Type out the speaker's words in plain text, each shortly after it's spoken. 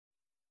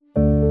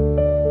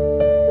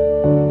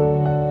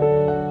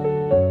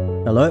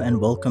Hello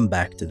and welcome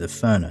back to the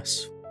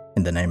Furnace.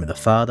 In the name of the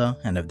Father,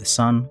 and of the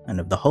Son, and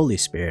of the Holy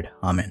Spirit.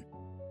 Amen.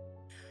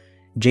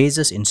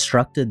 Jesus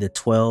instructed the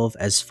 12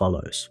 as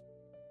follows.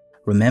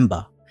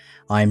 Remember,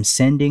 I am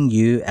sending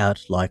you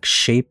out like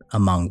sheep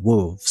among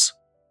wolves.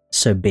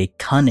 So be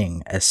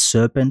cunning as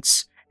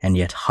serpents and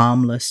yet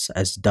harmless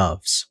as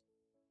doves.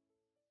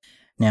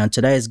 Now in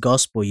today's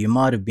gospel you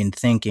might have been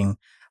thinking,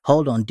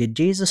 hold on, did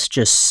Jesus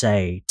just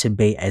say to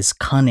be as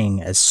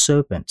cunning as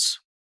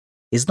serpents?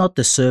 Is not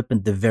the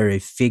serpent the very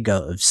figure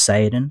of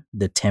Satan,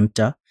 the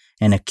tempter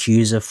and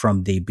accuser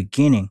from the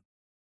beginning?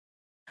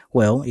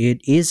 Well, it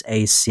is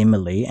a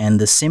simile, and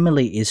the simile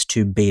is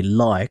to be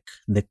like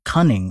the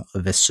cunning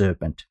of a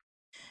serpent.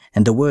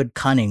 And the word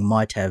cunning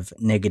might have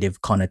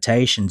negative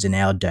connotations in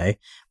our day,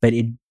 but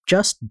it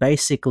just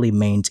basically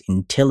means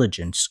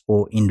intelligence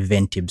or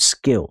inventive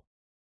skill.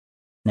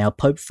 Now,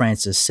 Pope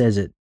Francis says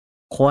it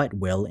quite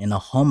well in a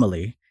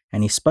homily,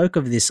 and he spoke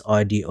of this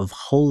idea of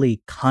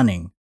holy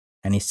cunning.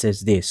 And he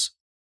says this,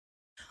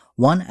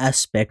 one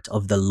aspect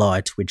of the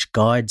light which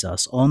guides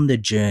us on the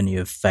journey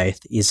of faith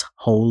is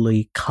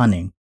holy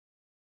cunning.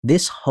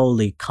 This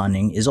holy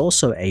cunning is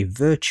also a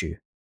virtue.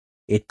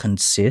 It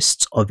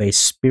consists of a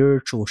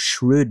spiritual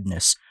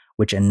shrewdness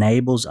which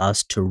enables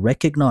us to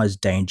recognize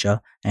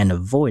danger and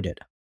avoid it.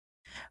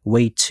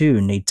 We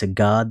too need to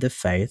guard the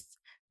faith,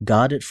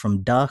 guard it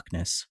from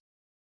darkness.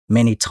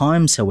 Many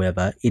times,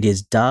 however, it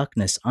is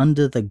darkness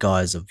under the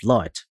guise of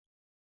light.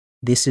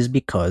 This is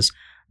because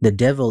the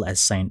devil,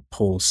 as St.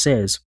 Paul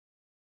says,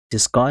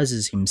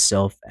 disguises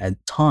himself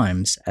at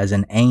times as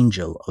an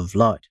angel of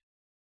light.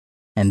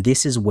 And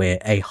this is where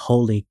a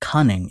holy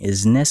cunning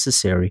is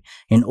necessary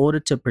in order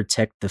to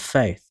protect the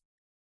faith,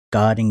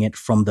 guarding it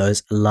from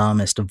those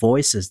alarmist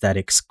voices that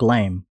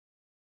exclaim,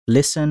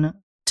 listen,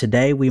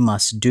 today we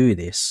must do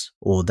this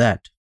or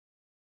that.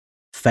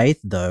 Faith,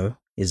 though,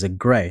 is a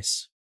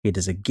grace, it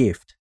is a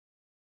gift.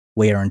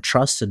 We are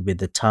entrusted with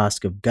the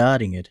task of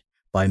guarding it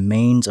by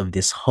means of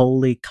this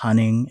holy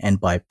cunning and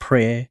by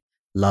prayer,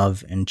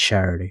 love, and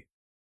charity.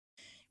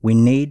 We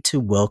need to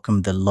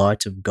welcome the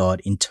light of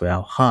God into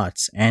our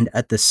hearts and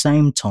at the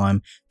same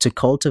time to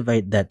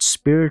cultivate that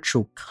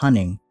spiritual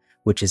cunning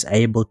which is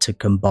able to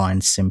combine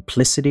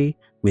simplicity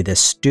with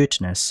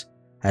astuteness,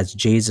 as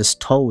Jesus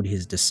told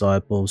his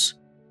disciples,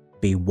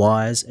 be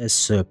wise as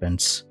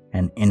serpents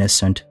and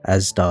innocent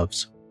as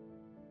doves.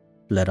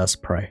 Let us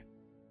pray.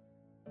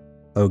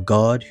 O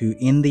God, who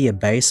in the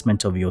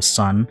abasement of your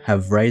Son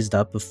have raised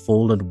up a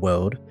fallen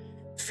world,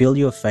 fill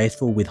your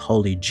faithful with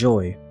holy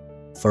joy,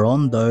 for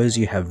on those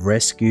you have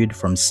rescued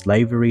from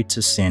slavery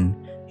to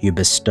sin, you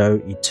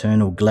bestow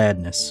eternal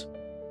gladness.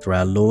 Through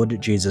our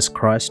Lord Jesus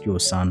Christ, your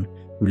Son,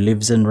 who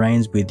lives and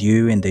reigns with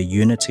you in the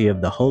unity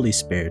of the Holy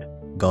Spirit,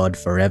 God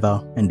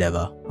forever and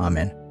ever.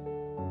 Amen.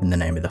 In the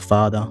name of the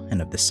Father, and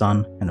of the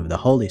Son, and of the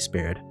Holy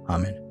Spirit.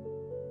 Amen.